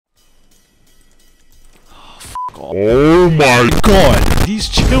Oh my god! These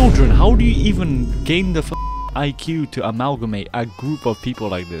children, how do you even gain the IQ to amalgamate a group of people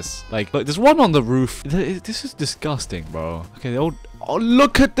like this? Like, look, there's one on the roof. This is disgusting, bro. Okay, they all... Oh,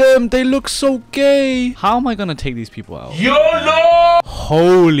 look at them! They look so gay! How am I gonna take these people out? YOLO!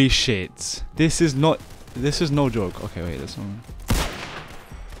 Holy shit. This is not... This is no joke. Okay, wait, there's one...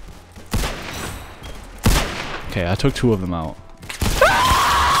 Okay, I took 2 of them out.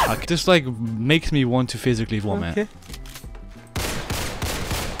 This like makes me want to physically vomit. Okay.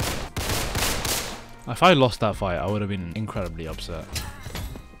 If I lost that fight, I would have been incredibly upset.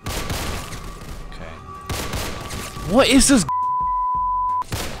 Okay. What is this?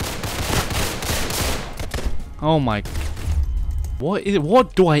 Oh my... What is it?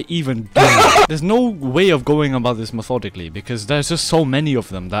 What do I even do? There's no way of going about this methodically because there's just so many of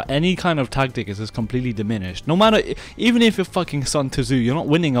them that any kind of tactic is just completely diminished. No matter, even if you're fucking Sun Tzu, you're not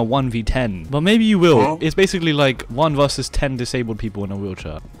winning a 1v10. But maybe you will. Huh? It's basically like 1 versus 10 disabled people in a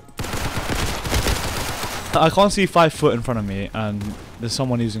wheelchair. I can't see 5 foot in front of me and there's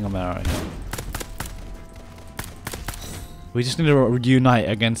someone using a mirror right now. We just need to unite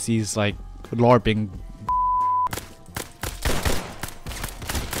against these like LARPing.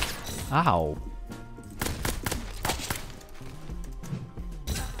 Ow.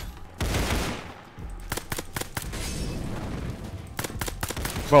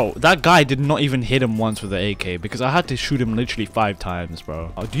 Bro, that guy did not even hit him once with the AK because I had to shoot him literally 5 times,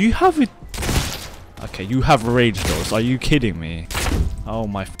 bro. Oh, do you have it? Okay, you have rage though. Are you kidding me? Oh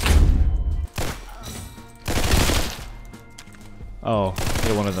my... Oh,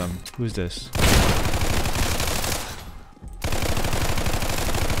 you're one of them. Who's this?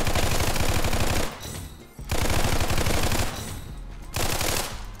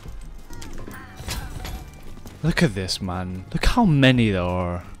 Look at this, man. Look how many there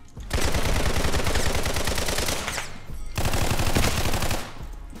are.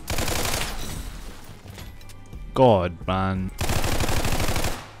 God, man.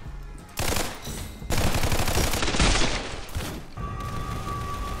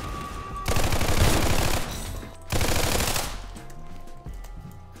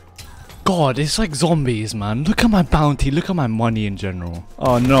 God, it's like zombies, man. Look at my bounty. Look at my money in general.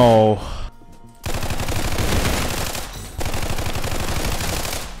 Oh, no.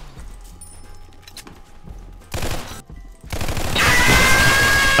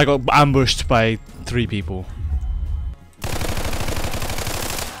 I got ambushed by 3 people.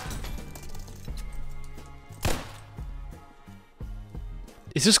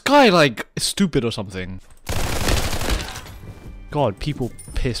 Is this guy like stupid or something? God, people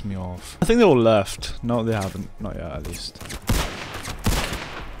piss me off. I think they all left. No, they haven't. Not yet, at least.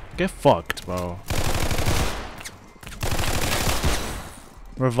 Get fucked, bro.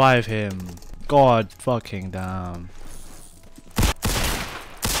 Revive him. God fucking damn.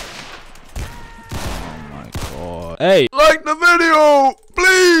 Hey, like the video,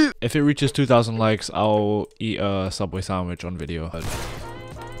 please! If it reaches 2,000 likes, I'll eat a Subway sandwich on video.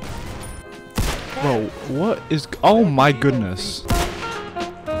 Bro, what is... Oh my goodness.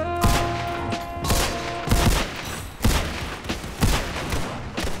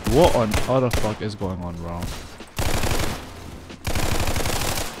 What on other fuck is going on, bro?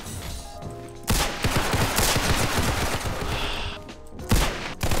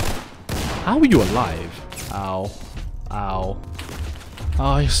 How are you alive? Ow. Ow.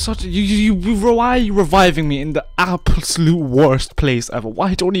 Oh, you're such a... Why are you reviving me in the absolute worst place ever?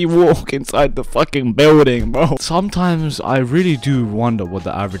 Why don't you walk inside the fucking building, bro? Sometimes I really do wonder what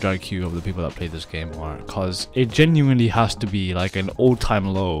the average IQ of the people that play this game are. Because it genuinely has to be like an all-time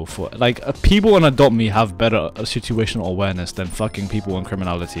low for... Like, people in Adopt Me have better situational awareness than fucking people in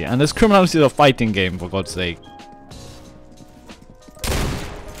Criminality. And this Criminality is a fighting game, for God's sake.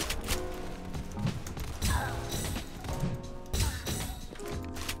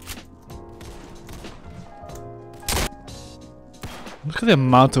 Look at the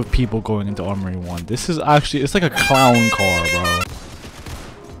amount of people going into Armory 1. This is actually, it's like a clown car, bro.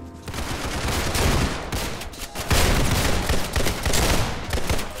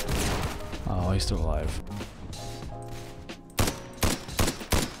 Oh, he's still alive.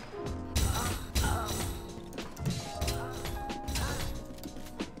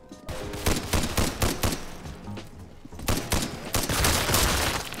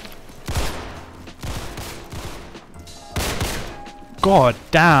 God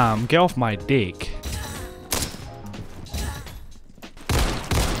damn, get off my dick.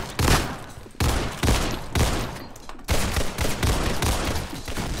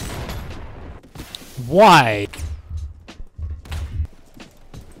 Why?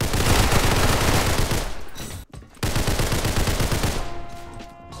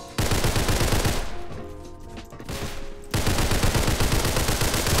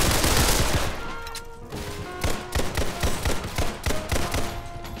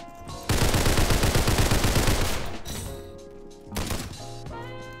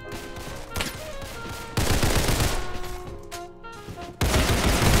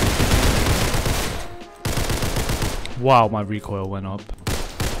 Wow, my recoil went up.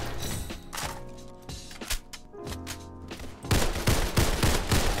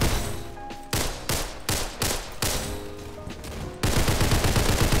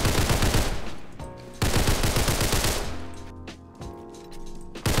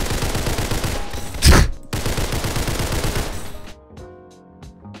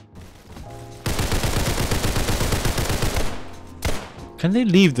 Can they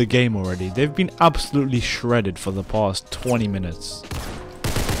leave the game already? They've been absolutely shredded for the past 20 minutes.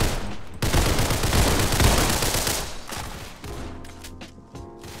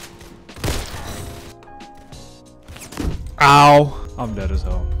 Ow! I'm dead as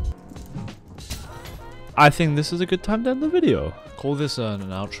hell. I think this is a good time to end the video. Call this an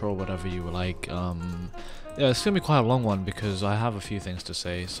outro, whatever you like. Yeah, it's gonna be quite a long one because I have a few things to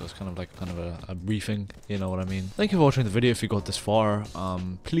say, so it's kind of a briefing, you know what I mean. Thank you for watching the video if you got this far.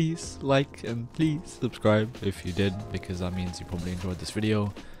 Please like and please subscribe if you did, because that means you probably enjoyed this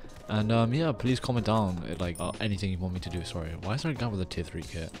video. And yeah, please comment down like anything you want me to do. Sorry, why is there a guy with a tier 3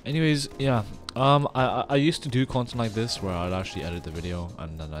 kit? Anyways, yeah, I used to do content like this where I'd actually edit the video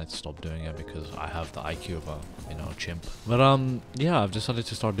and then I'd stop doing it because I have the IQ of a, you know, chimp. But yeah, I've decided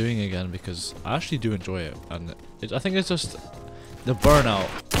to start doing it again because I actually do enjoy it, and I think it's just the burnout.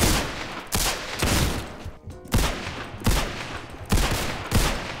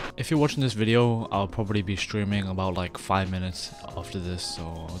 If you're watching this video, I'll probably be streaming about like 5 minutes after this,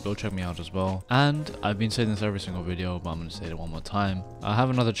 so go check me out as well. And I've been saying this every single video, but I'm gonna say it one more time. I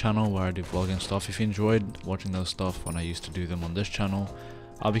have another channel where I do vlogging stuff. If you enjoyed watching those stuff when I used to do them on this channel,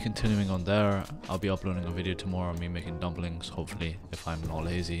 I'll be continuing on there. I'll be uploading a video tomorrow of me making dumplings, hopefully, if I'm not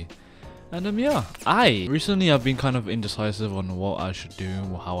lazy. And yeah, recently I've been kind of indecisive on what I should do,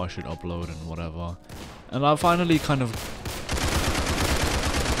 how I should upload and whatever. And I finally kind of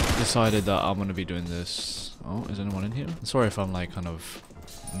decided that I'm gonna be doing this. Oh, is anyone in here? Sorry if I'm like kind of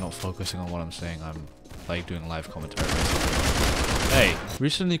not focusing on what I'm saying. I'm like doing live commentary. Hey,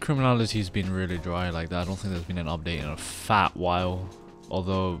 recently Criminality's been really dry like that. I don't think there's been an update in a fat while,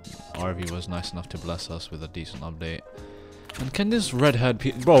 although RV was nice enough to bless us with a decent update. And can this redhead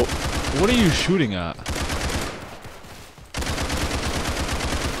bro, what are you shooting at?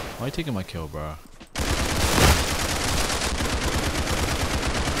 Why are you taking my kill, bro?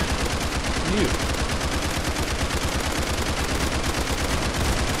 You.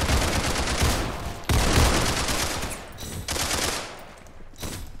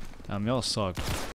 Damn, y'all suck.